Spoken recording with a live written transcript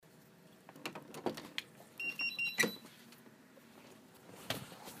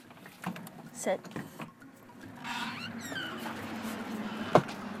Sit.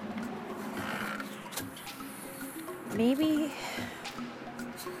 Maybe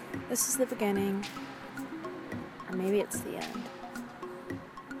this is the beginning, or maybe it's the end.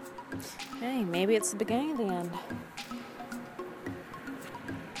 Hey, maybe it's the beginning of the end.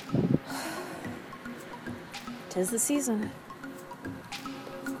 Tis the season.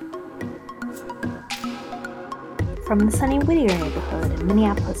 From the sunny Whittier neighborhood in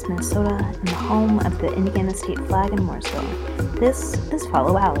Minneapolis, Minnesota, and the home of the Indiana State flag in Mooresville, this is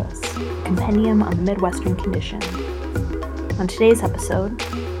Follow Alice, a compendium on the Midwestern condition. On today's episode,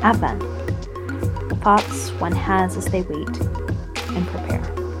 Advent, the thoughts one has as they wait and prepare.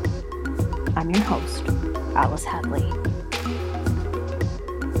 I'm your host, Alice Hadley.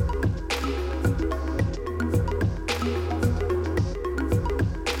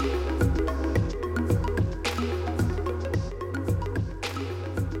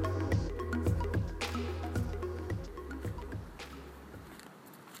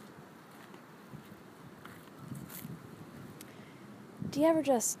 Do you ever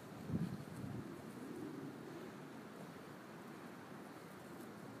just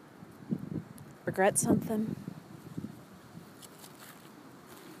regret something?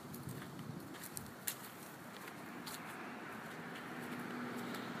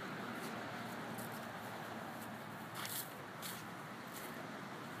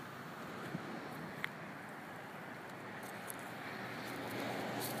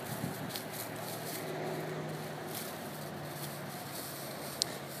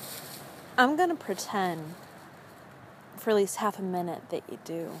 I'm going to pretend for at least half a minute that you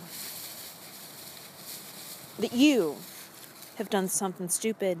do. That you have done something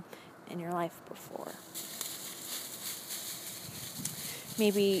stupid in your life before.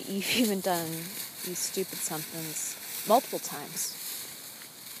 Maybe you've even done these stupid somethings multiple times.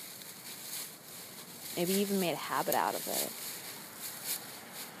 Maybe you even made a habit out of it.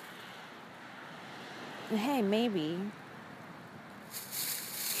 And hey, maybe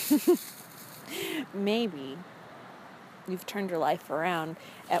you've turned your life around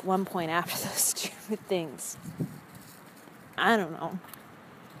at one point after those stupid things. I don't know.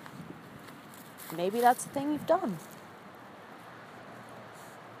 Maybe that's the thing you've done.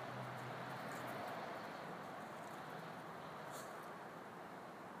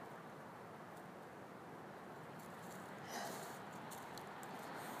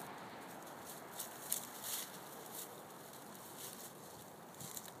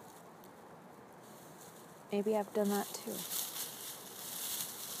 Maybe I've done that too.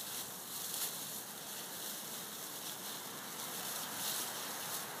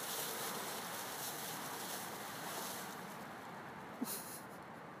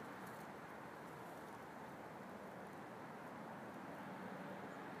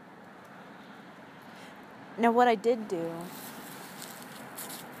 Now, what I did do,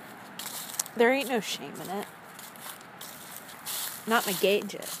 there ain't no shame in it. Not my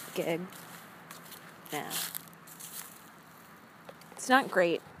gig. Nah. It's not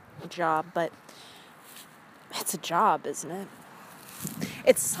great job, but it's a job, isn't it?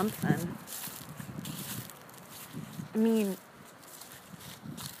 It's something. I mean,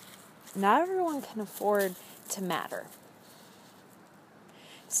 not everyone can afford to matter.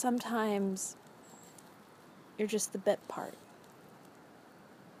 Sometimes you're just the bit part.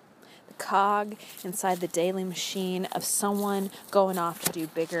 The cog inside the daily machine of someone going off to do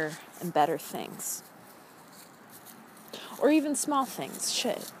bigger and better things. Or even small things,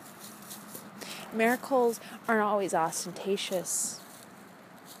 shit. Miracles aren't always ostentatious.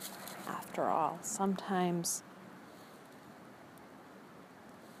 After all, sometimes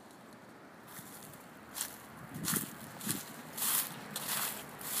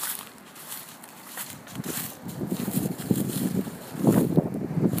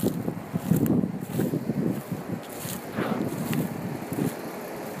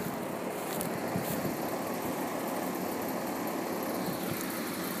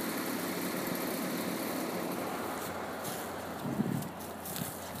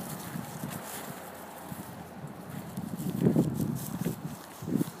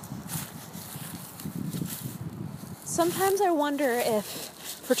sometimes I wonder if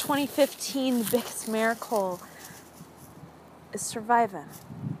for 2015 the biggest miracle is surviving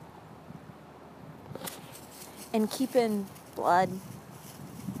and keeping blood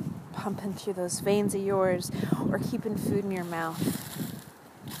pumping through those veins of yours, or keeping food in your mouth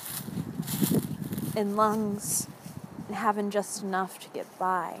and lungs and having just enough to get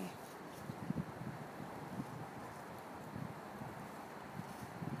by.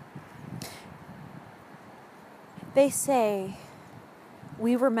 They say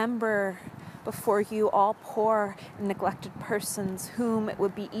we remember before you all poor and neglected persons whom it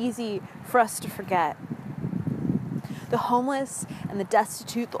would be easy for us to forget. The homeless and the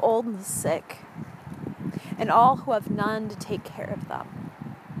destitute, the old and the sick, and all who have none to take care of them.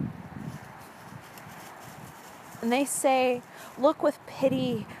 And they say, look with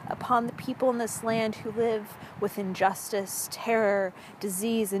pity upon the people in this land who live with injustice, terror,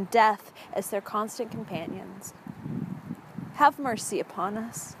 disease, and death as their constant companions. Have mercy upon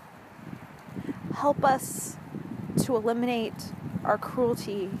us. Help us to eliminate our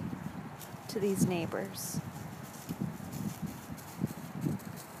cruelty to these neighbors.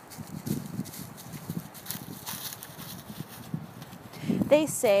 They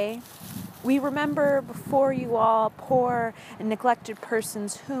say, we remember before you all poor and neglected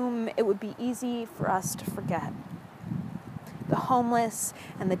persons whom it would be easy for us to forget. The homeless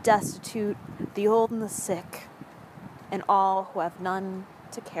and the destitute, the old and the sick, and all who have none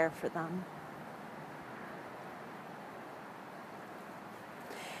to care for them.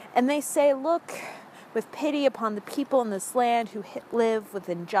 And they say, look with pity upon the people in this land who live with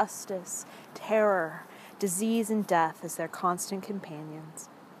injustice, terror, disease, and death as their constant companions.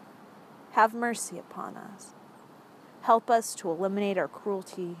 Have mercy upon us. Help us to eliminate our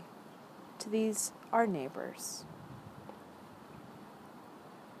cruelty to these, our neighbors.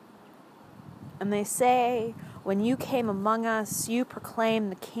 And they say, when you came among us, you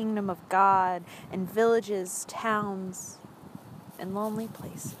proclaimed the kingdom of God in villages, towns, and lonely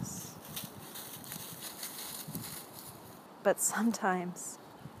places. But sometimes,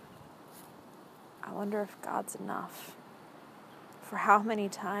 I wonder if God's enough. For how many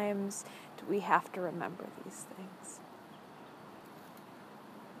times do we have to remember these things?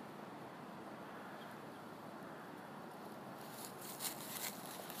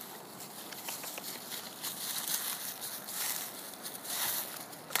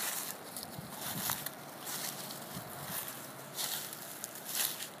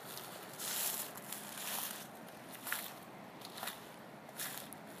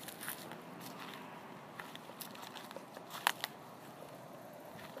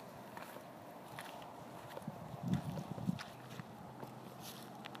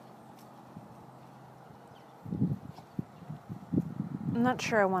 I'm not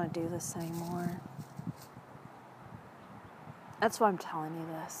sure I want to do this anymore. That's why I'm telling you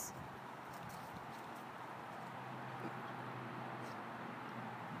this.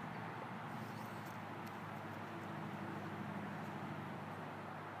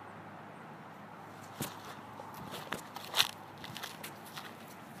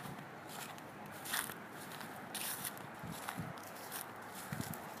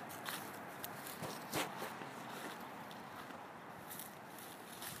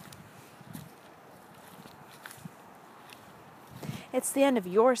 It's the end of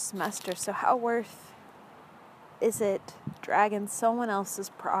your semester, so how worth is it dragging someone else's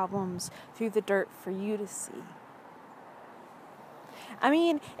problems through the dirt for you to see? I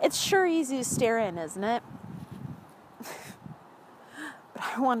mean, it's sure easy to stare in, isn't it? But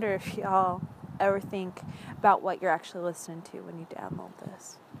I wonder if y'all ever think about what you're actually listening to when you download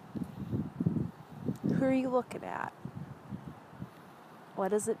this. Who are you looking at? What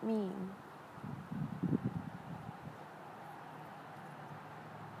does it mean?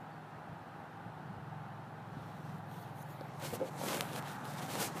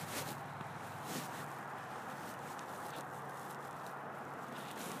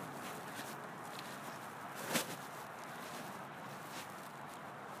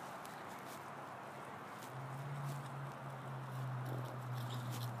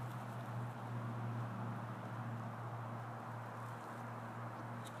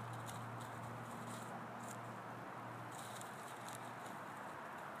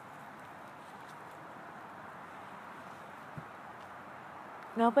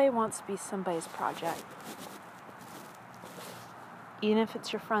 Nobody wants to be somebody's project. Even if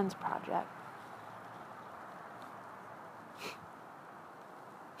it's your friend's project.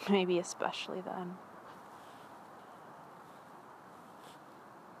 Maybe especially then.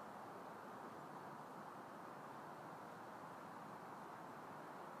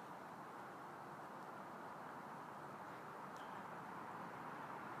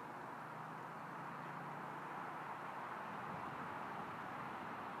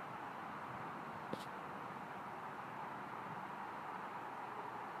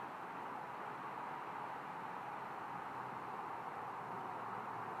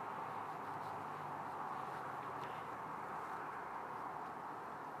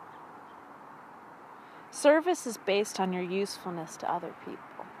 Service is based on your usefulness to other people.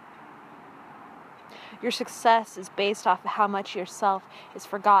 Your success is based off of how much yourself is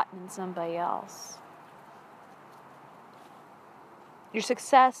forgotten in somebody else. Your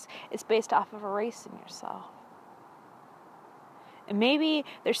success is based off of erasing yourself. And maybe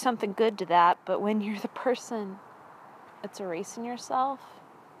there's something good to that, but when you're the person that's erasing yourself,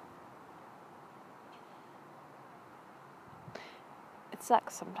 it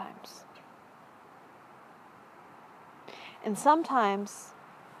sucks sometimes. And sometimes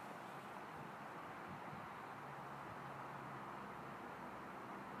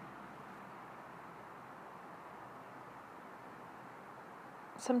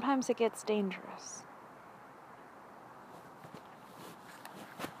it gets dangerous.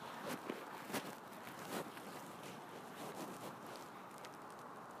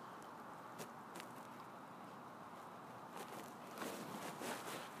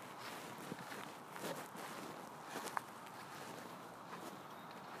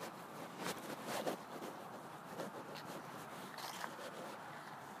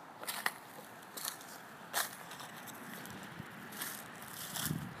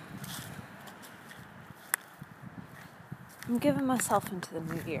 I'm giving myself into the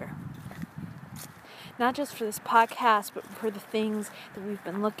new year. Not just for this podcast, but for the things that we've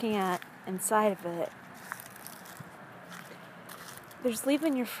been looking at inside of it. There's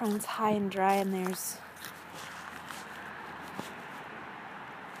leaving your friends high and dry, and there's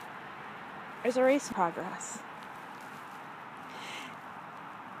erasing progress.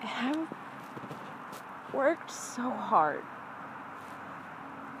 And I've worked so hard.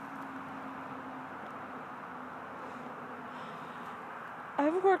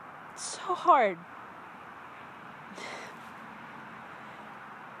 I've worked so hard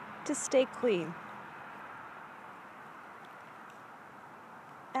to stay clean.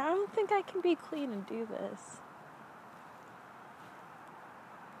 And I don't think I can be clean and do this.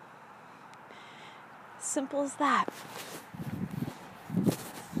 Simple as that.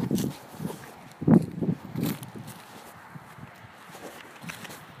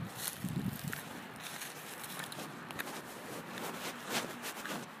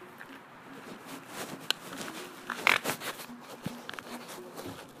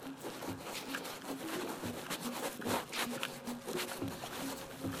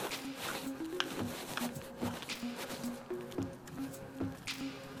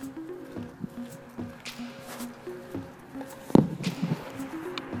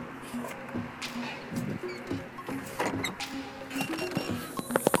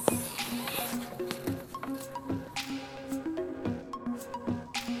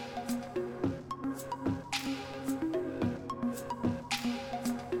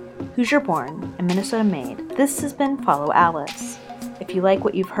 Hoosier born and Minnesota made, this has been Follow Alice. If you like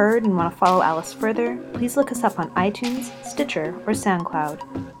what you've heard and want to follow Alice further, please look us up on iTunes, Stitcher, or SoundCloud.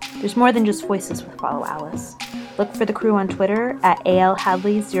 There's more than just voices with Follow Alice. Look for the crew on Twitter at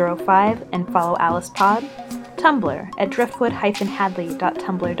ALHadley05 and Follow Alice Pod, Tumblr at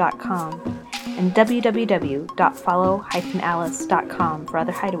driftwood-hadley.tumblr.com, and www.follow-alice.com for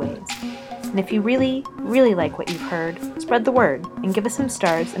other hideaways. And if you really, really like what you've heard, spread the word and give us some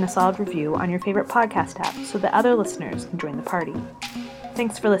stars and a solid review on your favorite podcast app so that other listeners can join the party.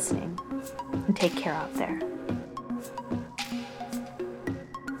 Thanks for listening, and take care out there.